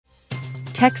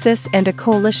Texas and a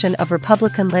coalition of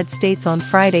Republican-led states on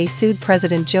Friday sued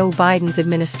President Joe Biden's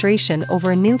administration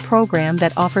over a new program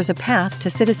that offers a path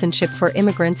to citizenship for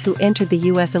immigrants who entered the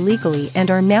U.S. illegally and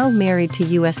are now married to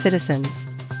U.S. citizens.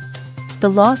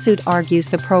 The lawsuit argues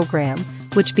the program,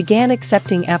 which began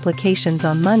accepting applications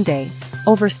on Monday,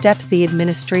 oversteps the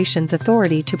administration's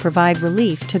authority to provide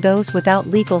relief to those without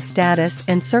legal status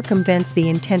and circumvents the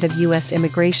intent of U.S.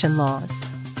 immigration laws.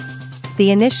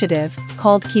 The initiative,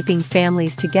 called Keeping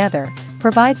Families Together,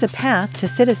 provides a path to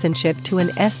citizenship to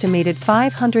an estimated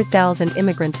 500,000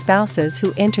 immigrant spouses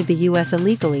who entered the U.S.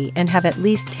 illegally and have at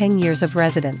least 10 years of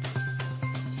residence.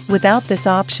 Without this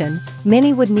option,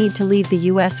 many would need to leave the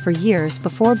U.S. for years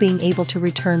before being able to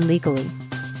return legally.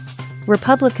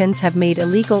 Republicans have made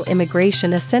illegal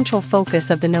immigration a central focus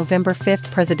of the November 5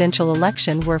 presidential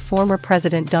election, where former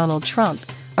President Donald Trump,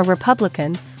 a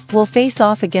Republican, will face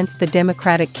off against the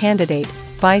Democratic candidate,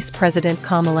 Vice President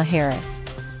Kamala Harris.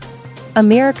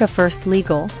 America First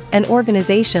Legal, an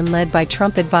organization led by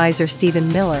Trump advisor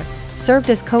Stephen Miller, served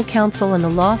as co-counsel in the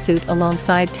lawsuit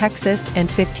alongside Texas and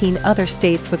 15 other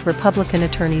states with Republican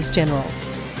attorneys general.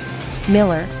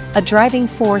 Miller, a driving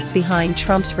force behind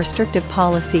Trump's restrictive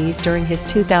policies during his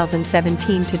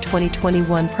 2017 to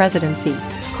 2021 presidency,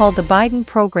 called the Biden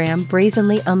program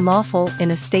brazenly unlawful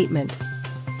in a statement.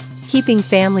 Keeping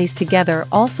Families Together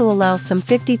also allows some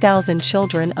 50,000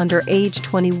 children under age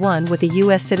 21 with a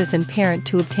U.S. citizen parent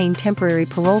to obtain temporary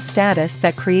parole status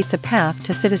that creates a path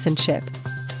to citizenship.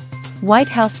 White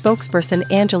House spokesperson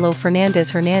Angelo Fernandez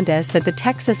said the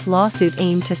Texas lawsuit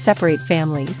aimed to separate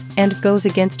families and goes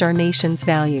against our nation's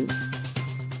values.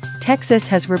 Texas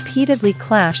has repeatedly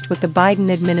clashed with the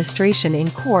Biden administration in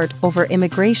court over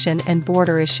immigration and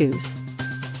border issues.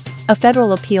 A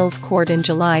federal appeals court in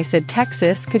July said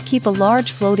Texas could keep a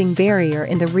large floating barrier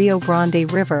in the Rio Grande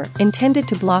River intended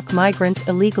to block migrants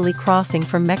illegally crossing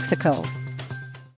from Mexico.